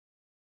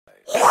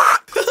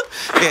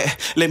Yeah,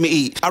 let me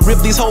eat. I rip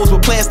these hoes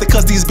with plastic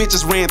cause these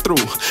bitches ran through.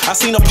 I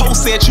seen a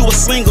post said you a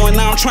single and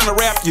now I'm trying to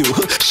rap you.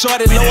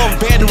 Shorty low of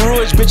Baton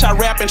Rouge, bitch, I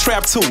rap and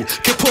trap too.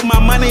 Can put my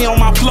money on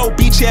my flow,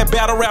 beat yeah,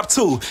 battle rap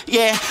too.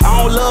 Yeah,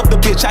 I don't love the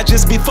bitch, I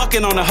just be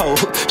fucking on the hoe.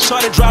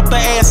 Shorty dropped her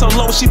ass so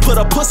low, she put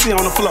her pussy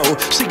on the floor.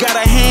 She got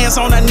her hands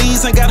on her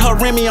knees and got her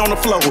Remy on the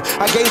floor.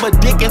 I gave her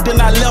dick and then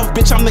I left,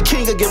 bitch, I'm the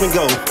king of give and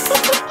go.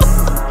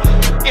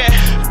 Yeah,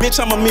 bitch,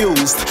 I'm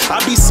amused.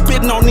 I be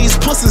spitting on these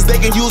pussies, they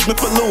can use me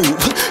for lube.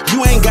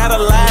 You ain't gotta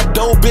lie,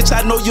 though, bitch,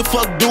 I know you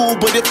fuck dude.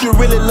 But if you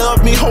really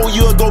love me, ho,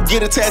 you'll go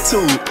get it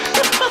tattooed.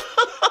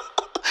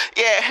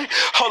 Yeah,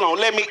 hold on,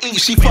 let me eat.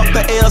 She fucked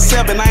the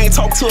L7, I ain't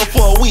talked to her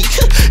for a week.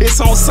 It's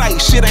on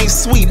sight, shit ain't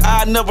sweet,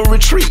 I never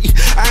retreat.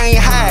 I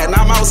ain't hiding,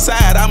 I'm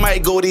outside, I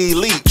might go to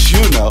elite,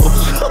 you know.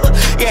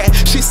 Yeah,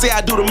 she say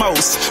I do the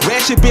most.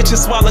 Ratchet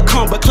bitches swallow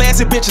cum, but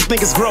classy bitches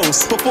think it's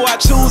gross. Before I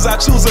choose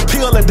a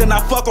pill and then I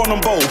fuck on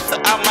them both.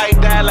 I might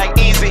die like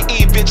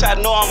Easy-E, bitch, I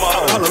know I'm a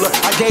hoe. Look,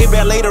 I gave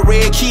LA the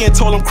red key and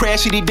told him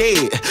crash it, he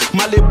dead.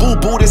 My little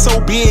boo-boo is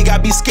so big, I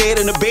be scared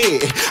in the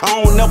bed.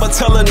 I don't never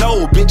tell her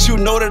no, bitch, you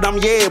know that I'm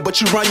yeah. But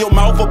you run your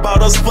mouth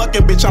about us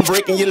fucking, bitch, I'm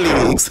breaking your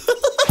legs.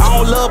 I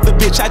don't love the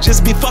bitch, I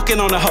just be fucking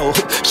on the hoe.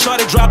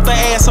 Shorty dropped her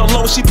ass so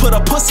low, she put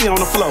her pussy on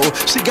the floor.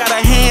 She got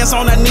her hands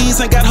on her knees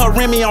and got her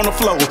Remy on the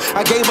floor.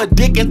 I gave her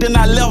dick and then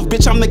I left,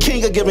 bitch, I'm the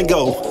king of give and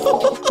go.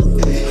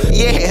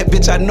 Yeah,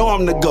 bitch, I know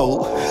I'm the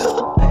GOAT.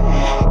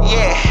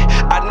 Yeah,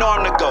 I know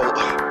I'm the GOAT.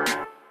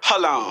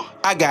 Hold on,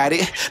 I got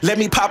it, let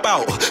me pop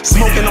out.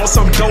 Smoking on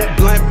some dope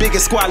blunt, big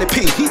as Squally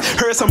P.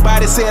 Heard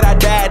somebody said I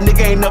died,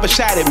 nigga ain't never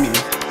shot at me.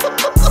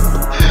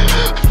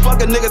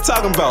 Fuck a nigga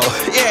talking about.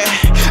 Yeah,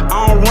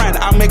 I don't run,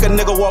 I make a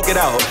nigga walk it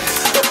out.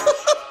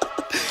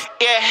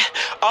 Yeah,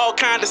 all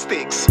kind of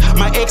sticks.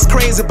 My ex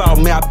crazy about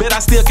me, I bet I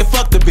still can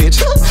fuck the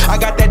bitch. I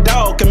got that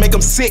dog, can make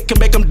him sick, can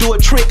make him do a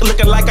trick.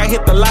 Looking like I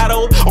hit the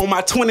lotto on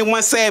my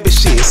 21 Savage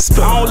shit.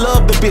 I don't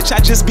love the bitch,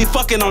 I just be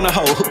fucking on the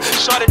hoe.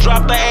 Shorty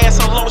dropped her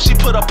ass so low, she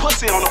put her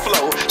pussy on the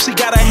floor. She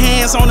got her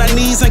hands on her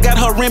knees and got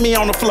her Remy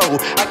on the floor.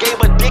 I gave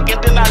her dick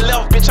and then I